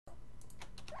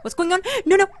What's going on?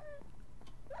 No, no.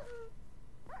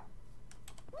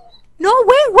 No,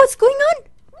 wait, what's going on?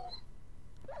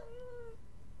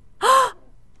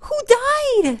 Who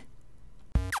died?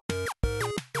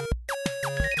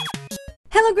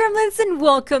 Hello Gremlins and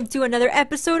welcome to another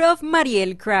episode of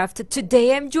MarielCraft.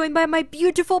 Today I'm joined by my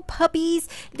beautiful puppies.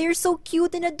 They're so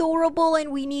cute and adorable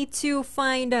and we need to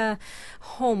find a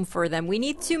home for them. We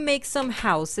need to make some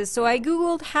houses. So I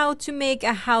googled how to make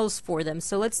a house for them.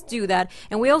 So let's do that.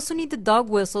 And we also need the dog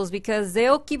whistles because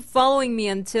they'll keep following me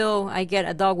until I get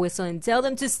a dog whistle and tell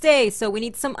them to stay. So we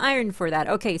need some iron for that.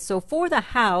 Okay, so for the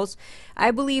house,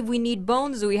 I believe we need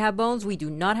bones. Do we have bones? We do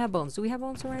not have bones. Do we have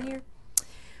bones around here?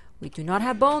 We do not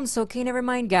have bones. Okay, never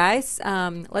mind, guys.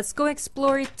 Let's go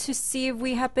explore it to see if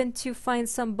we happen to find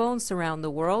some bones around the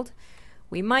world.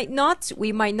 We might not,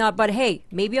 but hey,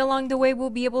 maybe along the way we'll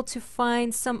be able to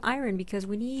find some iron because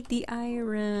we need the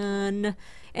iron.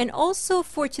 And also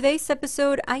for today's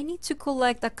episode, I need to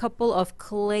collect a couple of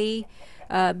clay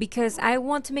because I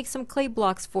want to make some clay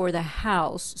blocks for the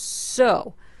house.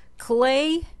 So,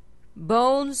 clay,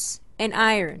 bones, and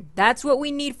iron. That's what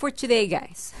we need for today,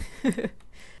 guys.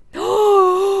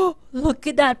 Oh, look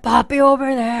at that puppy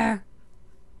over there.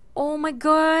 Oh my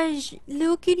gosh,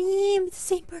 look at him, it's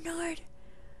Saint Bernard.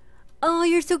 Oh,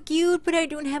 you're so cute, but I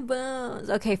don't have bones.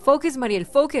 Okay, focus, Mariel,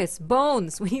 focus.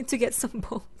 Bones, we need to get some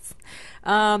bones.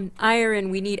 Iron,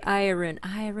 we need iron.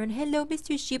 Iron, hello,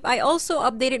 Mr. Sheep. I also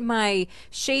updated my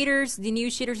shaders. The new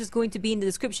shaders is going to be in the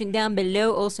description down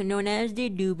below, also known as the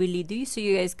doobly-doo, so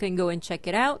you guys can go and check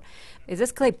it out. Is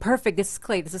this clay? Perfect, this is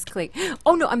clay, this is clay.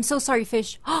 Oh no, I'm so sorry,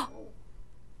 fish.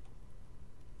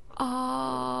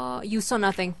 Oh, you saw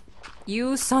nothing.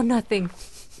 You saw nothing.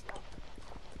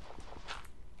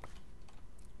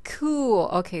 Cool.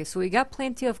 Okay, so we got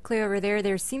plenty of clay over there.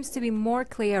 There seems to be more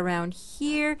clay around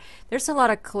here. There's a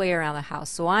lot of clay around the house,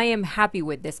 so I am happy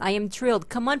with this. I am thrilled.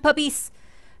 Come on, puppies.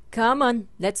 Come on,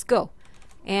 let's go.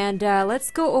 And let's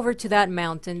go over to that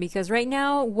mountain because right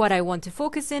now what I want to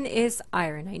focus in is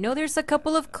iron. I know there's a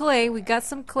couple of clay. We got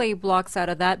some clay blocks out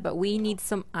of that, but we need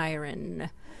some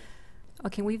iron. Oh,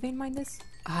 can we vein mine this?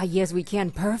 Ah, yes, we can.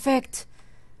 Perfect.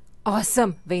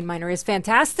 Awesome. Vein miner is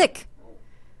fantastic.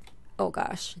 Oh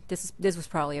gosh, this was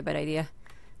probably a bad idea.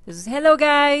 This is hello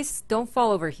guys. Don't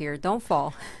fall over here. Don't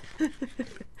fall.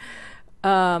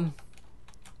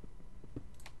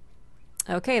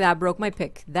 Okay, that broke my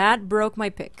pick. That broke my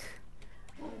pick.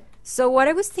 So what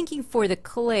I was thinking for the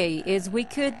clay is we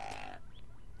could...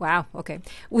 Wow, okay.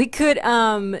 We could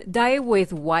dye it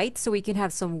with white so we can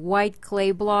have some white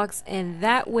clay blocks and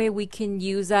that way we can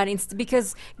use that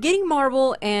because getting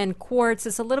marble and quartz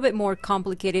is a little bit more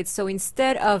complicated, so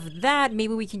instead of that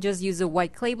maybe we can just use the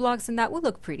white clay blocks and that would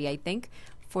look pretty, I think,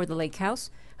 for the lake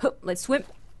house. Let's swim.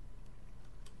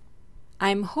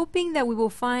 I'm hoping that we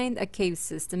will find a cave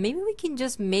system. Maybe we can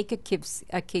just make a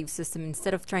cave system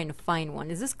instead of trying to find one.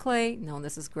 Is this clay? No,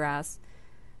 this is grass.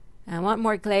 I want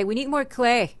more clay. We need more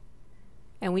clay.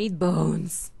 And we need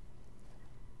bones.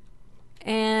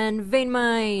 And vein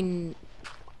mine.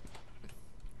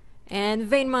 And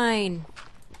vein mine.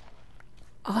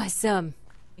 Awesome.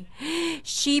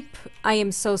 Sheep, I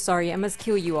am so sorry. I must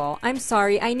kill you all. I'm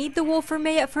sorry. I need the wool for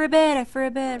a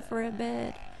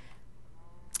bed.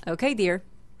 Okay, dear.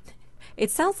 It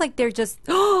sounds like they're just...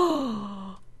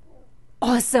 Awesome.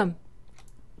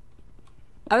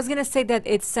 I was gonna say that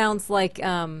it sounds like,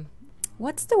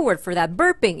 what's the word for that?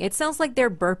 Burping. It sounds like they're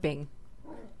burping.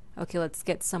 Okay, let's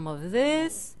get some of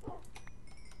this.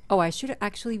 Oh, I should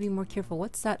actually be more careful.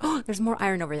 What's that? Oh, there's more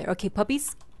iron over there. Okay,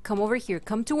 puppies, come over here.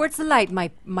 Come towards the light,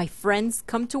 my friends.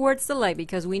 Come towards the light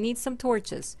because we need some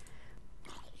torches.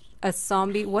 A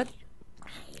zombie, what?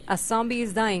 A zombie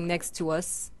is dying next to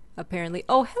us, apparently.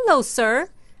 Oh, hello, sir.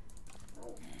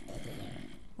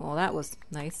 Well, that was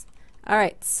nice.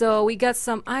 Alright, so we got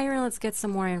some iron. Let's get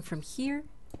some more iron from here.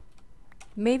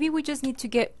 Maybe we just need to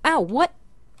get... Ow, what?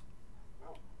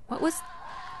 What was...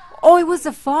 Oh, it was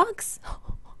a fox?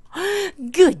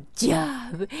 Good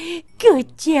job.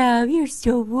 Good job. You're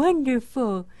so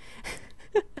wonderful.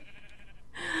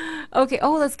 Okay,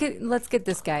 oh, let's get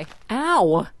this guy.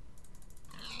 Ow.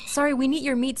 Sorry, we need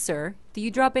your meat, sir. Do you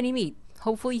drop any meat?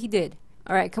 Hopefully he did.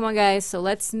 Alright, come on guys, so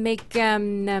let's make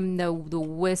the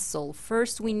whistle.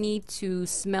 First we need to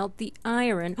smelt the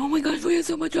iron. Oh my gosh, we have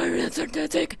so much iron, that's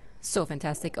fantastic! So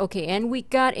fantastic. Okay, and we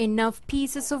got enough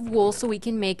pieces of wool so we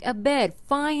can make a bed.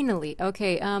 Finally!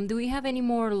 Okay, do we have any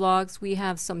more logs? We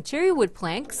have some cherry wood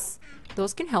planks.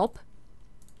 Those can help.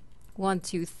 1,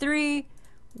 2, 3.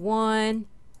 1,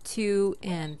 2,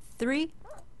 and 3.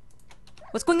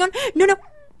 What's going on? No, no!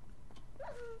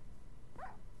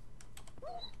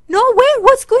 No, wait,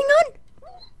 what's going on?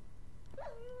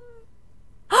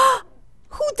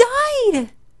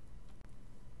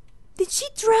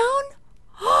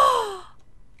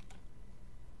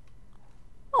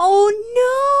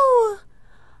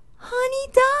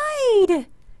 died!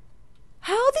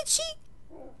 How did she...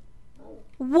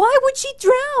 Why would she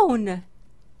drown?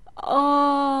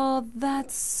 Oh,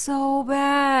 that's so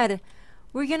bad.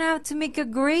 We're gonna have to make a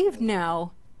grave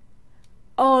now.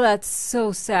 Oh, that's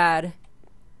so sad.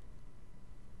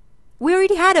 We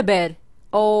already had a bed.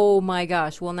 Oh my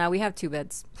gosh. Well, now we have 2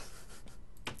 beds.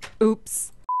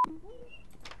 Oops.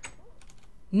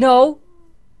 No.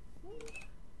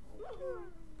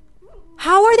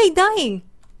 How are they dying?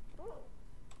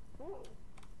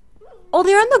 Oh,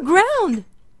 they're on the ground.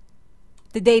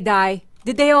 Did they die?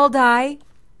 Did they all die?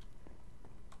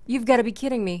 You've got to be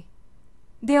kidding me.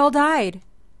 They all died.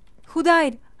 Who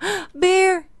died?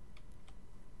 Bear.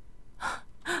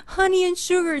 Honey and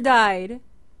Sugar died.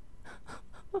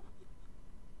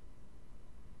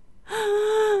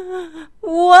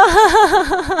 Why?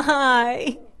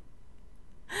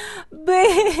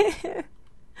 Bear.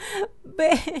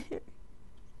 Bear.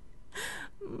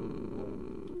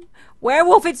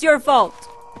 Werewolf, it's your fault.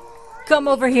 Come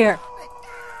over here.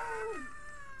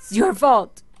 It's your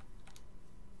fault.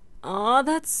 Oh,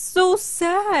 that's so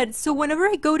sad. So whenever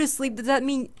I go to sleep, does that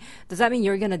mean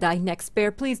you're gonna die next,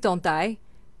 Bear? Please don't die.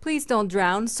 Please don't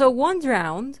drown. So one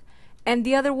drowned, and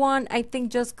the other one, I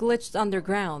think, just glitched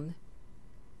underground.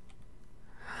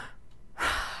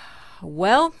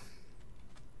 Well,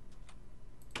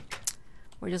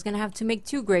 we're just gonna have to make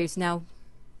 2 graves now.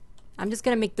 I'm just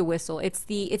gonna make the whistle. It's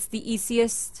the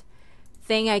easiest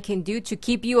thing I can do to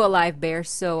keep you alive, Bear.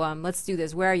 So let's do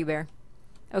this. Where are you, Bear?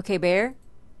 Okay, Bear.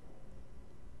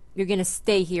 You're gonna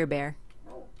stay here, Bear.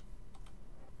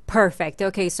 Perfect.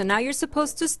 Okay, so now you're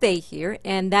supposed to stay here,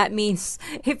 and that means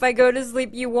if I go to sleep,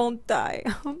 you won't die.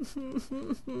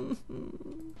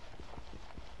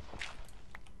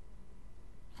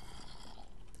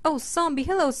 Oh, Zombie.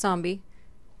 Hello, Zombie.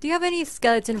 Do you have any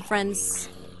skeleton friends?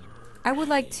 I would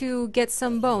like to get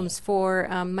some bones for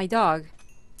my dog.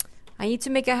 I need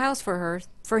to make a house for her.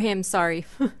 For him, sorry.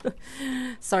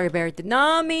 Sorry, Bear. Did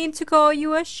not mean to call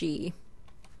you a she.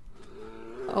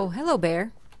 Oh, hello,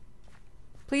 Bear.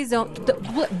 Please don't...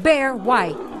 Bear,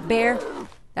 why? Bear.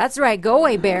 That's right, go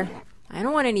away, Bear. I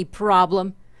don't want any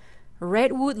problem.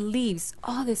 Redwood leaves.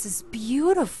 Oh, this is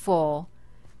beautiful.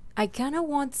 I kind of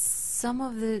want some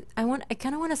of the... I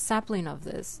kind of want a sapling of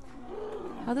this.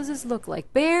 How does this look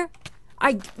like? Bear?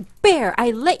 Bear,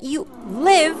 I let you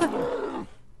live.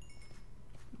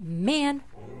 Man.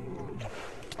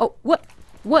 Oh, what?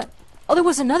 What? Oh, there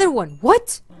was another one.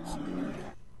 What?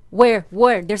 Where?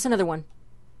 There's another one.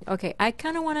 Okay, I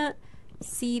kind of want to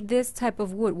see this type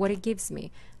of wood, what it gives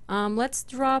me. Let's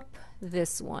drop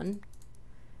this one.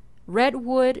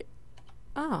 Redwood.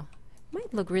 Oh,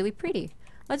 might look really pretty.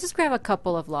 Let's just grab a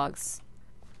couple of logs.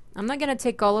 I'm not going to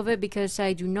take all of it because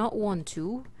I do not want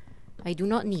to. I do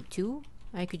not need to.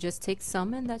 I could just take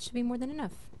some and that should be more than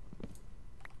enough.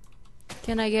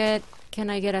 Can I get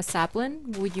a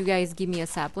sapling? Would you guys give me a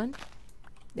sapling?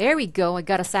 There we go. I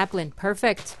got a sapling.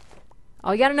 Perfect.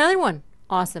 Oh, I got another one.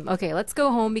 Awesome. Okay, let's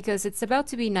go home because it's about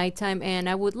to be nighttime and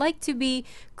I would like to be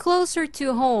closer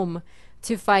to home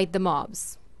to fight the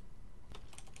mobs.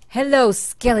 Hello,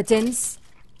 skeletons.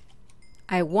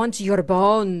 I want your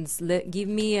bones. Give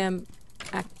me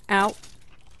ow.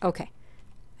 Okay.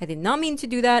 I did not mean to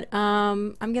do that.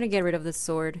 I'm gonna get rid of the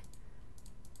sword.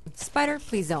 Spider,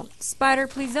 please don't. Spider,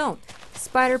 please don't.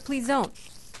 Spider, please don't.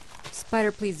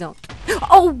 Spider, please don't.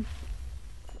 Oh!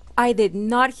 I did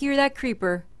not hear that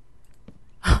creeper.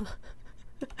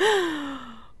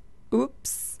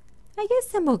 Oops. I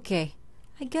guess I'm okay.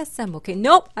 I guess I'm okay.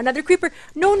 Nope, another creeper.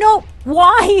 No, no.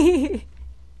 Why?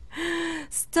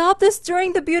 Stop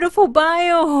destroying the beautiful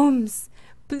biomes.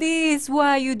 Please,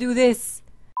 why you do this?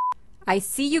 I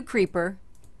see you, creeper.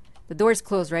 The door's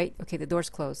closed, right? Okay, the door's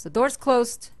closed. The door's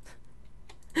closed.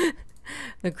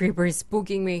 The creeper is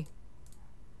spooking me.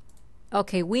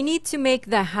 Okay, we need to make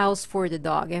the house for the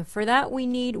dog. And for that, we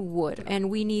need wood. And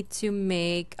we need to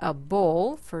make a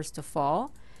bowl, first of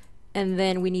all. And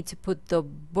then we need to put the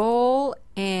bowl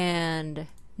and...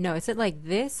 No, is it like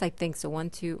this? I think so. 1,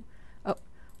 2... Oh,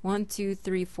 1, 2,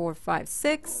 3, 4, 5,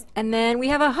 6. And then we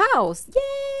have a house.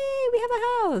 Yay! We have a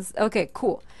house. Okay,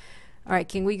 cool. All right,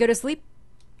 can we go to sleep?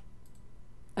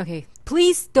 Okay,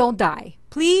 please don't die.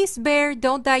 Please, Bear,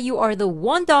 don't die. You are the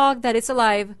one dog that is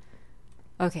alive.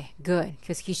 Okay, good,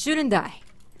 because he shouldn't die.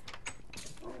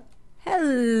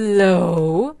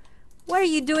 Hello. What are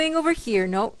you doing over here?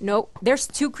 No, no. There's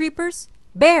 2 creepers.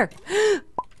 Bear.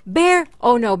 Bear.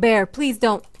 Oh, no, Bear, please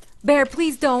don't. Bear,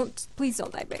 please don't. Please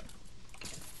don't die, Bear.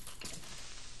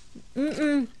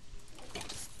 Mm-mm.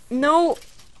 No.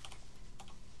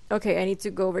 Okay, I need to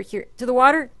go over here. To the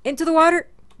water. Into the water.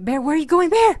 Bear, where are you going,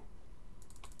 Bear?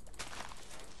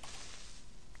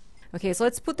 Okay, so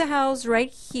let's put the house right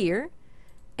here.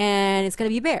 And it's gonna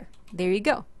be Bear. There you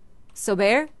go. So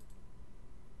Bear,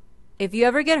 if you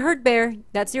ever get hurt, Bear,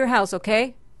 that's your house,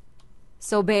 okay?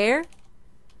 So Bear,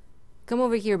 come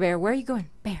over here, Bear. Where are you going?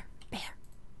 Bear,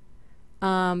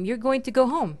 Bear. You're going to go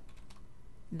home.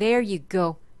 There you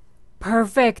go.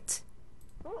 Perfect.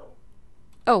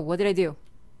 Oh, what did I do?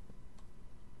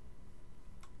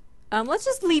 Let's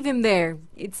just leave him there.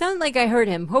 It sounded like I heard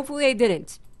him. Hopefully I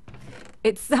didn't.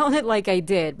 It sounded like I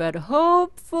did, but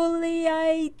hopefully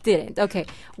I didn't. Okay,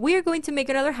 we're going to make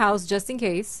another house just in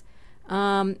case.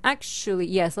 Actually,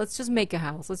 yes, let's just make a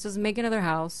house. Let's just make another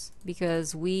house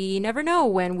because we never know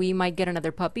when we might get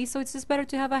another puppy, so it's just better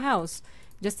to have a house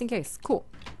just in case. Cool.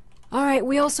 Alright,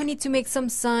 we also need to make some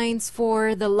signs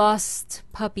for the lost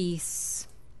puppies.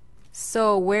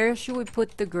 So, where should we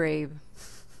put the grave?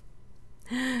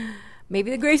 Maybe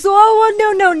the grave. Oh,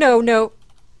 no, no, no, no.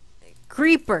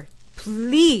 Creeper,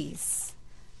 please.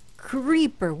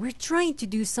 Creeper, we're trying to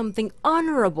do something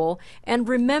honorable and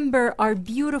remember our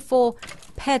beautiful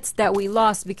pets that we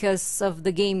lost because of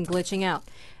the game glitching out.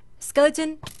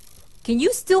 Skeleton, can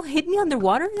you still hit me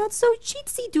underwater? That's so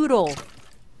cheatsy doodle.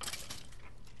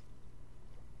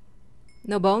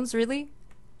 No bones, really?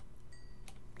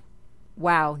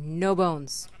 Wow, no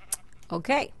bones.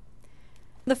 Okay.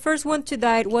 The first one to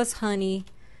die was Honey,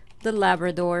 the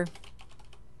Labrador.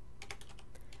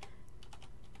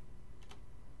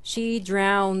 She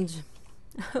drowned.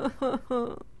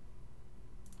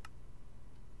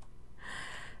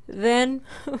 Then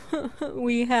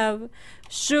we have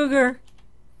Sugar,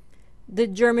 the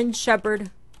German Shepherd.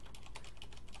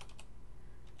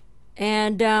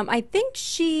 And I think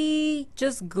she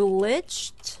just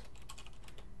glitched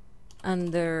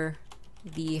under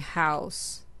the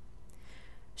house.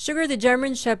 Sugar the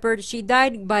German Shepherd, she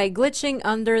died by glitching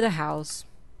under the house.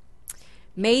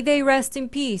 May they rest in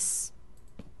peace.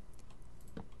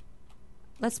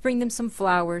 Let's bring them some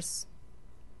flowers.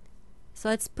 So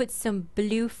let's put some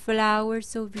blue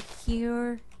flowers over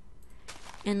here.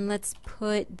 And let's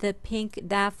put the pink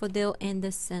daffodil in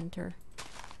the center.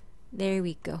 There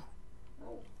we go.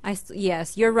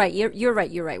 Yes, you're right. You're right.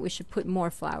 You're right. We should put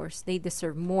more flowers. They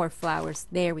deserve more flowers.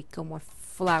 There we go. More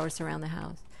flowers around the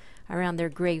house. Around their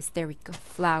graves. There we go.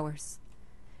 Flowers.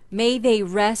 May they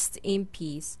rest in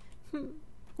peace.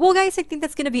 Well, guys, I think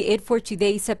that's going to be it for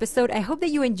today's episode. I hope that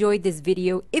you enjoyed this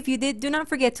video. If you did, do not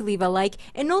forget to leave a like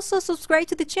and also subscribe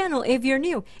to the channel if you're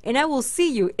new. And I will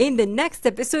see you in the next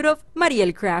episode of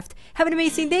MarielCraft. Have an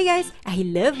amazing day, guys. I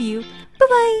love you.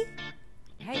 Bye-bye.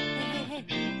 Hey.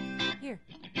 Here.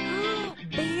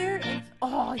 Bear and...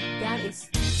 Oh, that is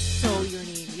so your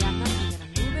name.